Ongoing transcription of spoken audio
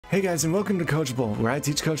Hey guys, and welcome to Coachable, where I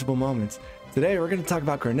teach coachable moments. Today we're going to talk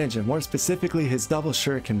about Greninja, more specifically his double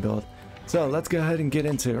Shuriken build. So let's go ahead and get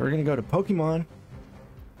into it. We're going to go to Pokemon.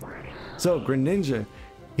 So Greninja,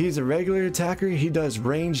 he's a regular attacker, he does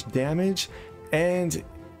ranged damage, and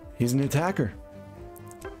he's an attacker.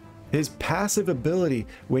 His passive ability,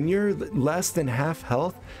 when you're less than half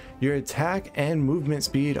health, your attack and movement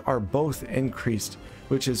speed are both increased,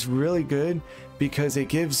 which is really good because it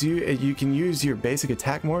gives you can use your basic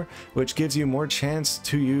attack more, which gives you more chance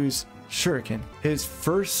to use Shuriken. His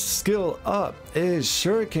first skill up is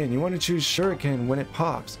Shuriken. You want to choose Shuriken when it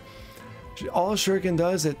pops. All Shuriken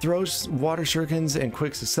does, it throws water Shurikens in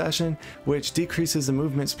quick succession, which decreases the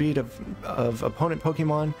movement speed of opponent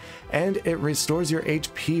Pokemon, and it restores your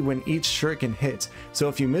HP when each Shuriken hits. So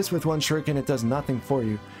if you miss with one Shuriken, it does nothing for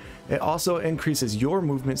you. It also increases your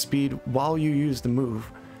movement speed while you use the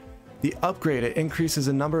move. The upgrade, it increases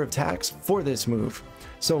the number of attacks for this move.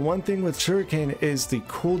 So one thing with Shuriken is the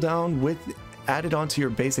cooldown with added onto your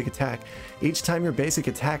basic attack. Each time your basic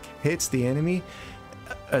attack hits the enemy,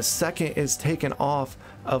 a second is taken off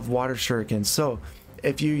of water Shuriken. So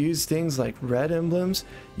if you use things like red emblems,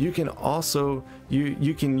 you can also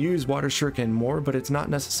you can use water Shuriken more, but it's not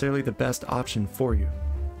necessarily the best option for you.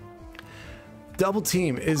 Double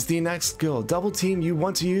team is the next skill. Double team, you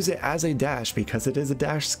want to use it as a dash because it is a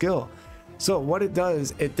dash skill. So what it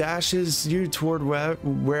does, it dashes you toward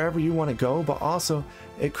wherever you want to go, but also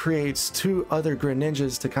it creates two other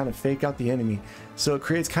Greninjas to kind of fake out the enemy. So it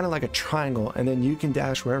creates kind of like a triangle, and then you can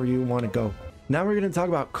dash wherever you want to go. Now we're going to talk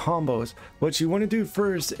about combos. What you want to do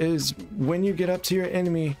first is when you get up to your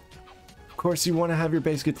enemy, of course you want to have your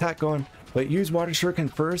basic attack going, but use water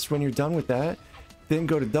Shuriken first. When you're done with that, then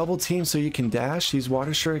go to double team so you can dash, use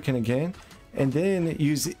water Shuriken again, and then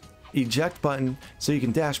use eject button so you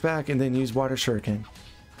can dash back and then use water Shuriken.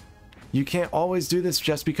 You can't always do this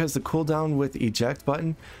just because the cooldown with eject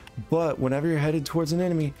button, but whenever you're headed towards an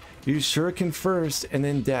enemy, use Shuriken first and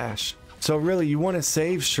then dash. So really you want to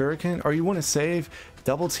save Shuriken, or you want to save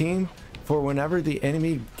double team for whenever the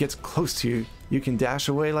enemy gets close to you. You can dash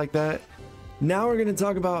away like that. Now we're going to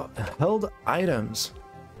talk about held items.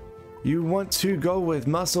 You want to go with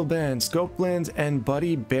Muscle Band, Scope Lens, and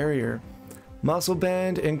Buddy Barrier. Muscle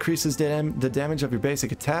Band increases the damage of your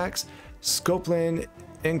basic attacks. Scope Lens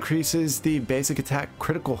increases the basic attack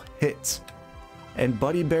critical hits. And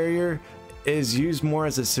Buddy Barrier is used more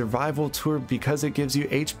as a survival tool because it gives you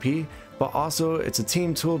HP, but also it's a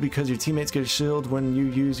team tool because your teammates get a shield when you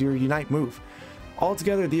use your Unite move.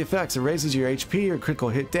 Altogether, the effects, it raises your HP, your critical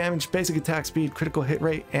hit damage, basic attack speed, critical hit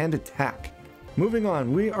rate, and attack. Moving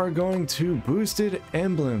on, we are going to boosted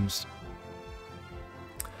emblems.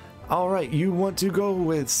 Alright, you want to go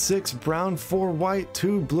with 6 brown, 4 white,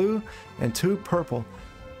 2 blue, and 2 purple.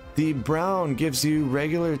 The brown gives you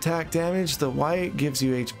regular attack damage, the white gives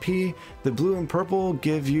you HP, the blue and purple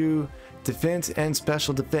give you defense and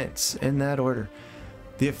special defense, in that order.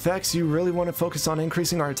 The effects, you really want to focus on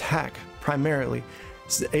increasing our attack, primarily.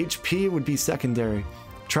 HP would be secondary.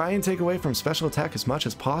 Try and take away from special attack as much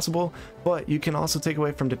as possible, but you can also take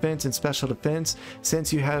away from defense and special defense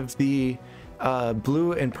since you have the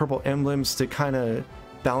blue and purple emblems to kind of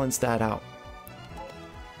balance that out.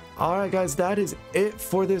 Alright guys, that is it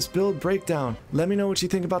for this build breakdown. Let me know what you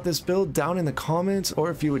think about this build down in the comments, or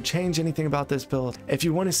if you would change anything about this build. If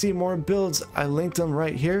you want to see more builds, I linked them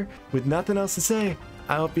right here. With nothing else to say,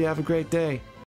 I hope you have a great day.